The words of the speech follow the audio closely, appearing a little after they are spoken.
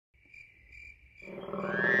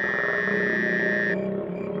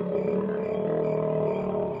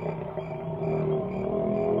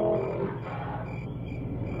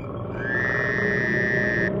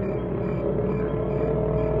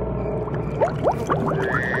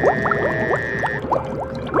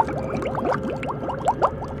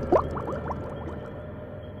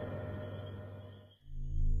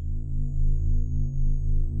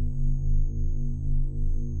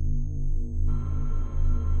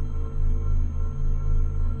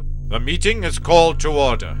The meeting is called to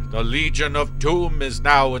order. The Legion of Doom is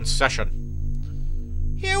now in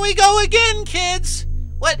session. Here we go again, kids!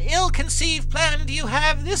 What ill-conceived plan do you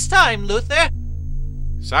have this time, Luther?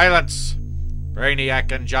 Silence!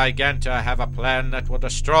 Brainiac and Giganta have a plan that will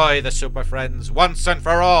destroy the Super Friends once and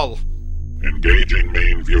for all. Engaging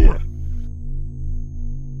main viewer.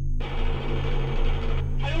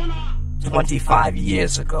 25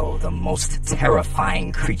 years ago, the most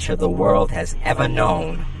terrifying creature the world has ever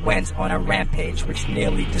known went on a rampage which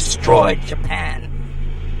nearly destroyed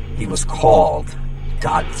Japan. He was called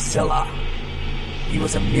Godzilla. He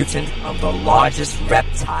was a mutant of the largest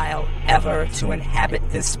reptile ever to inhabit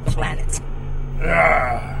this planet.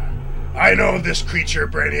 I know this creature,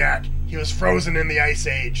 Brainiac. He was frozen in the Ice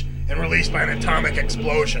Age and released by an atomic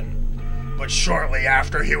explosion. But shortly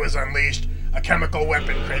after he was unleashed, a chemical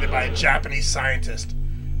weapon created by a Japanese scientist,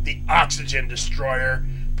 the Oxygen Destroyer,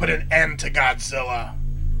 put an end to Godzilla.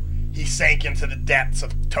 He sank into the depths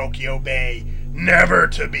of Tokyo Bay, never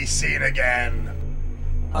to be seen again.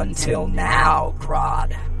 Until now,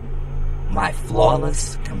 Grodd. My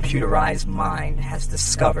flawless, computerized mind has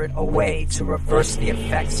discovered a way to reverse the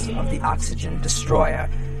effects of the Oxygen Destroyer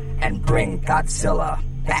and bring Godzilla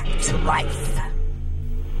back to life.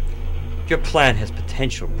 Your plan has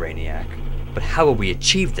potential, Brainiac. But how will we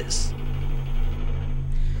achieve this?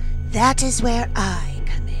 That is where I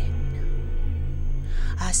come in.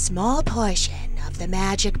 A small portion of the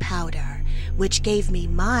magic powder, which gave me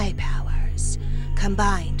my powers,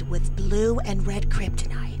 combined with blue and red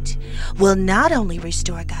kryptonite, will not only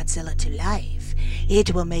restore Godzilla to life,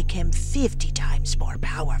 it will make him 50 times more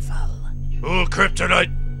powerful. Blue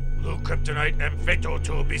kryptonite and fatal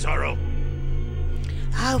to Bizarro.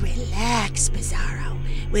 Oh, relax, Bizarro.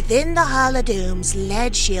 Within the Holodoom's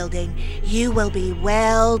lead shielding, you will be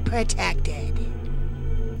well protected.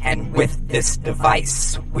 And with this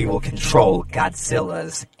device, we will control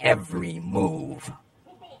Godzilla's every move,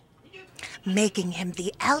 making him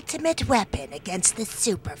the ultimate weapon against the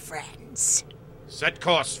Super Friends. Set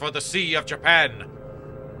course for the Sea of Japan.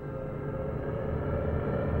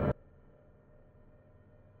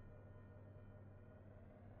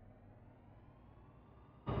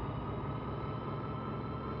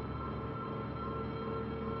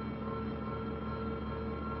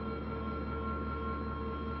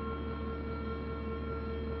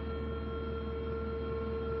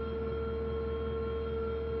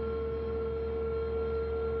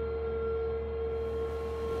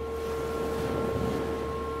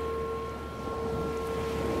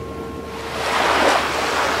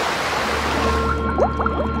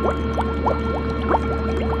 What?